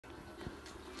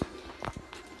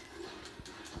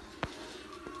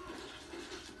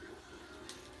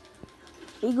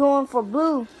We going for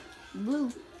blue.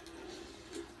 Blue.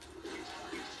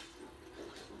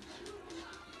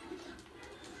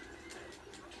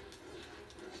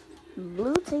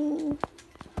 Blue team.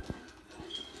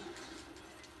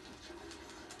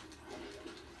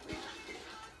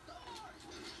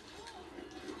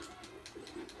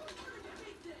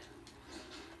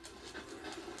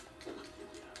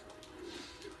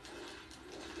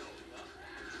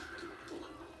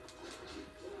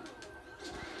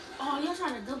 Oh, y'all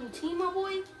trying to double team my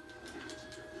boy?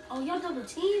 Oh, y'all double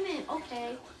teaming.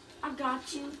 Okay, I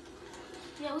got you.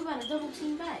 Yeah, we about to double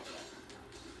team back.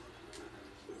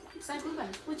 It's like we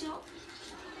about to switch up.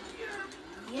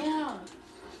 Yeah.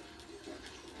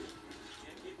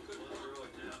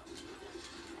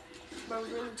 Bro, we're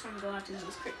really trying to go after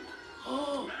this crit.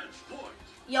 Oh.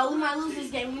 Yo, we might lose this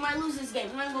game. We might lose this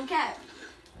game. We're not gonna cap.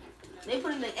 They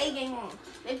put in the A game on.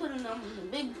 They put in the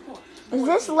big point. Is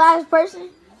this the last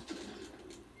person?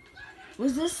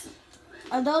 Was this?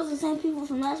 Are those the same people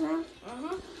from last round?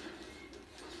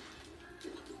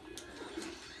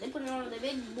 They put it on the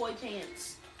big boy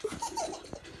pants.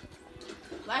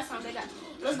 Last time they got.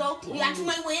 Let's go. We actually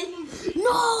might win.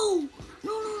 No!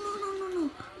 No.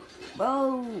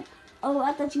 Bro. Oh,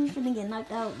 I thought you was gonna get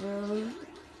knocked out, bro.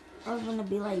 I was gonna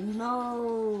be like,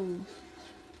 no.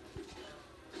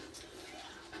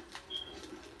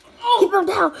 Oh.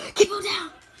 Keep him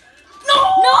down. No!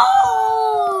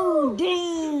 No!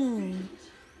 Dang.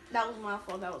 That was my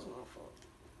fault.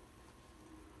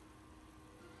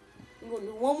 We're gonna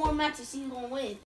do one more match to see who's gonna win.